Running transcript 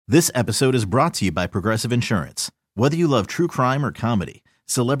This episode is brought to you by Progressive Insurance. Whether you love true crime or comedy,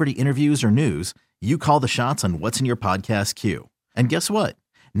 celebrity interviews or news, you call the shots on what's in your podcast queue. And guess what?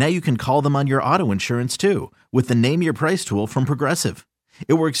 Now you can call them on your auto insurance too with the Name Your Price tool from Progressive.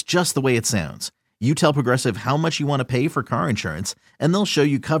 It works just the way it sounds. You tell Progressive how much you want to pay for car insurance, and they'll show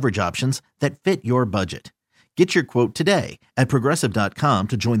you coverage options that fit your budget. Get your quote today at Progressive.com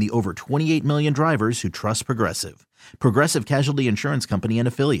to join the over 28 million drivers who trust Progressive. Progressive Casualty Insurance Company and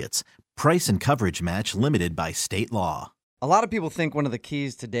Affiliates. Price and coverage match limited by state law. A lot of people think one of the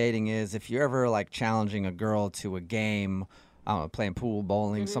keys to dating is if you're ever like challenging a girl to a game, I don't know, playing pool,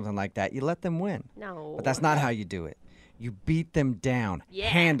 bowling, something like that, you let them win. No. But that's not how you do it. You beat them down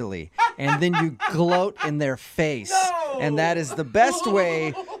handily, and then you gloat in their face. No! And that is the best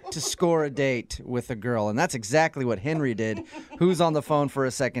way to score a date with a girl. And that's exactly what Henry did, who's on the phone for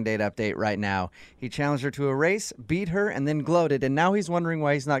a second date update right now. He challenged her to a race, beat her, and then gloated. And now he's wondering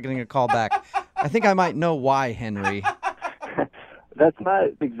why he's not getting a call back. I think I might know why, Henry. That's not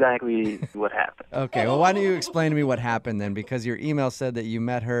exactly what happened. Okay, well, why don't you explain to me what happened then? Because your email said that you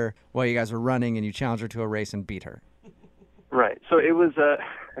met her while you guys were running and you challenged her to a race and beat her. Right. So it was a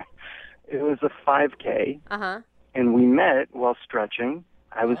 5K, and we met while stretching.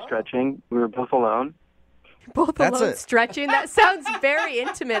 I was stretching. We were both alone. Both alone stretching? That sounds very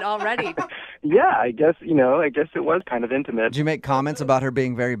intimate already. Yeah, I guess it was kind of intimate. Did you make comments about her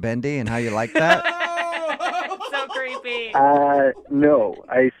being very bendy and how you like that? So creepy. No,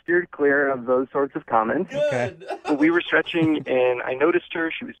 I steered clear of those sorts of comments. Okay. We were stretching, and I noticed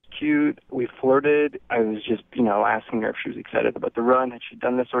her. She was cute. We flirted. I was just, asking her if she was excited about the run. Had she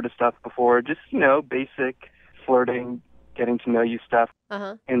done this sort of stuff before? Just, basic flirting, getting to know you stuff.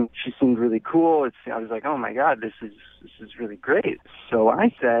 Uh-huh. And she seemed really cool. I was like, oh my God, this is really great. So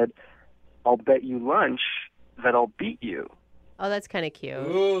I said, I'll bet you lunch that I'll beat you. Oh, that's kind of cute.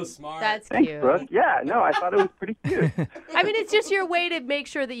 Ooh, smart. That's Thanks, cute. Brooke. Yeah, no, I thought it was pretty cute. I mean, it's just your way to make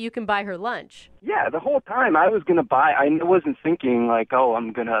sure that you can buy her lunch. Yeah, the whole time I was going to buy, I wasn't thinking like, oh,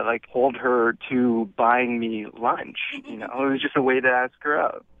 I'm going to hold her to buying me lunch. It was just a way to ask her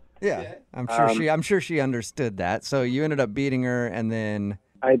out. Yeah, I'm sure she understood that. So you ended up beating her, and then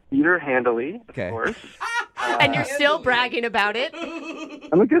I beat her handily, of Okay. course. And you're still bragging about it.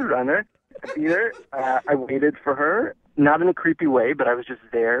 I'm a good runner. I beat her. I waited for her, not in a creepy way, but I was just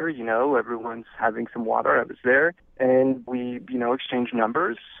there. Everyone's having some water. I was there, and we, exchanged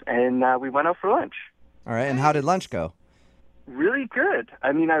numbers, and we went out for lunch. all right. And how did lunch go? Really good.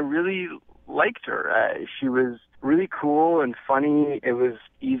 I mean, I really liked her. She was really cool and funny. It was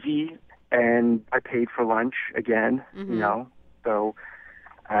easy, and I paid for lunch again. So.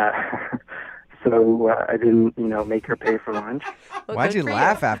 So I didn't, make her pay for lunch. Well, Why'd good you for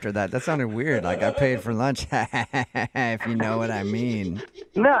laugh after that? That sounded weird. Like I paid for lunch, if you know what I mean.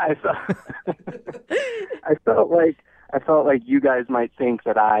 No, I felt like you guys might think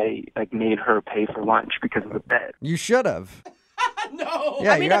that I made her pay for lunch because of the bet. You should have. No.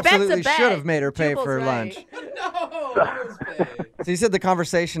 Yeah, I mean, you a bet's a absolutely bet. should have made her pay Jubal's for right. lunch. No. That was bad. So you said the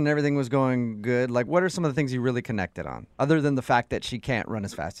conversation and everything was going good. Like, what are some of the things you really connected on, other than the fact that she can't run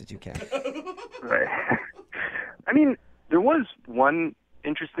as fast as you can? Right. I mean, there was one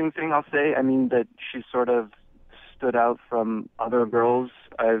interesting thing I'll say. I mean, that she sort of stood out from other girls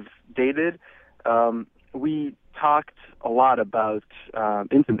I've dated. We talked a lot about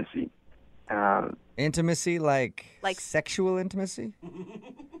intimacy. Intimacy, like Like- sexual intimacy?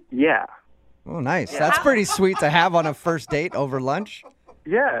 Yeah. Oh, nice. That's pretty sweet to have on a first date over lunch.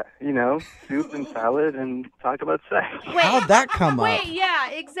 Yeah, soup and salad and talk about sex. How'd that come up? Wait,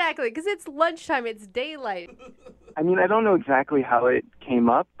 yeah, exactly. Because it's lunchtime. It's daylight. I mean, I don't know exactly how it came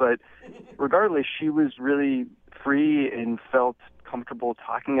up, but regardless, she was really free and felt comfortable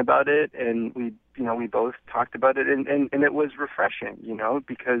talking about it, and we both talked about it, and it was refreshing,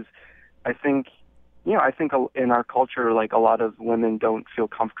 because I think in our culture, like a lot of women don't feel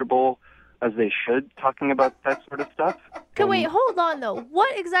comfortable as they should talking about that sort of stuff. Okay, wait, hold on, though.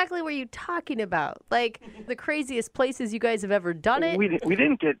 What exactly were you talking about? Like, the craziest places you guys have ever done it? We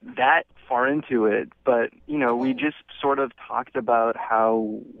didn't get that far into it, but, we just sort of talked about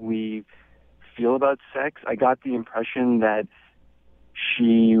how we feel about sex. I got the impression that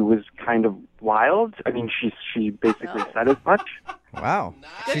she was kind of wild. I mean, she basically said as much. Wow.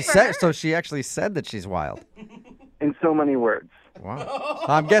 Good She for said her. so. She actually said that she's wild. In so many words. Wow.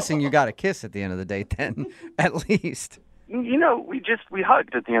 I'm guessing you got a kiss at the end of the date then, at least. We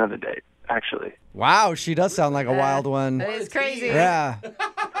hugged at the end of the date, actually. Wow, she does sound like a wild one. That is crazy. Yeah.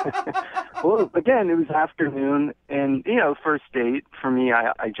 Well, again, it was afternoon, and, first date, for me,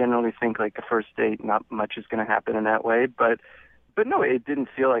 I generally think like the first date, not much is going to happen in that way, but But no, it didn't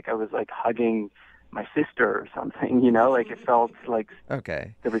feel like I was like hugging my sister or something, you know, like it felt like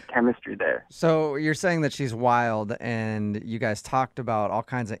Okay. there was chemistry there. So you're saying that she's wild, and you guys talked about all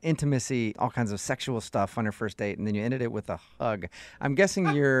kinds of intimacy, all kinds of sexual stuff on your first date, and then you ended it with a hug. I'm guessing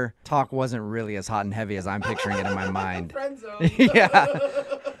your talk wasn't really as hot and heavy as I'm picturing it in my mind. Friend zone. Yeah.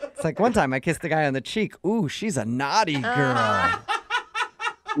 It's like one time I kissed the guy on the cheek. Ooh, she's a naughty girl.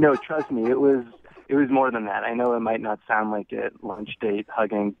 No, trust me, it was more than that. I know it might not sound like a lunch date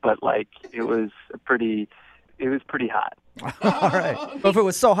hugging, but like it was pretty hot. All right. Well, if it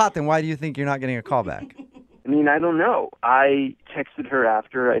was so hot, then why do you think you're not getting a call back? I mean, I don't know. I texted her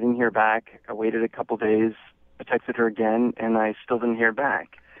after. I didn't hear back. I waited a couple days. I texted her again, and I still didn't hear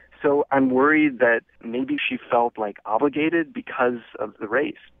back. So I'm worried that maybe she felt like obligated because of the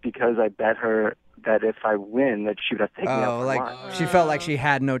race, because I bet her that if I win, that she would have taken me out for like lunch. she felt like she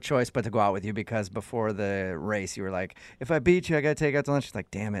had no choice but to go out with you because before the race you were like, if I beat you, I got to take you out to lunch. She's like,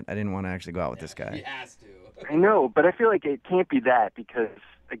 damn it, I didn't want to actually go out with this He guy. has to. I know, but I feel like it can't be that because,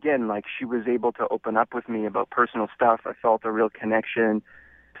 again, like she was able to open up with me about personal stuff. I felt a real connection.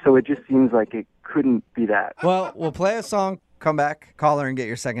 So it just seems like it couldn't be that. Well, we'll play a song, come back, call her, and get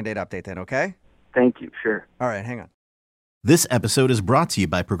your second date update then, okay? Thank you, sure. All right, hang on. This episode is brought to you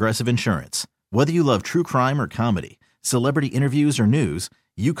by Progressive Insurance. Whether you love true crime or comedy, celebrity interviews or news,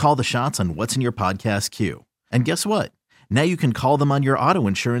 you call the shots on what's in your podcast queue. And guess what? Now you can call them on your auto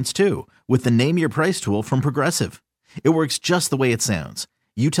insurance too with the Name Your Price tool from Progressive. It works just the way it sounds.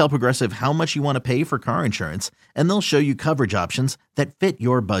 You tell Progressive how much you want to pay for car insurance, and they'll show you coverage options that fit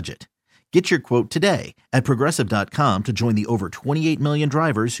your budget. Get your quote today at Progressive.com to join the over 28 million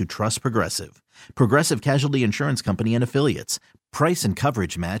drivers who trust Progressive. Progressive Casualty Insurance Company and Affiliates. Price and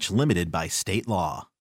coverage match limited by state law.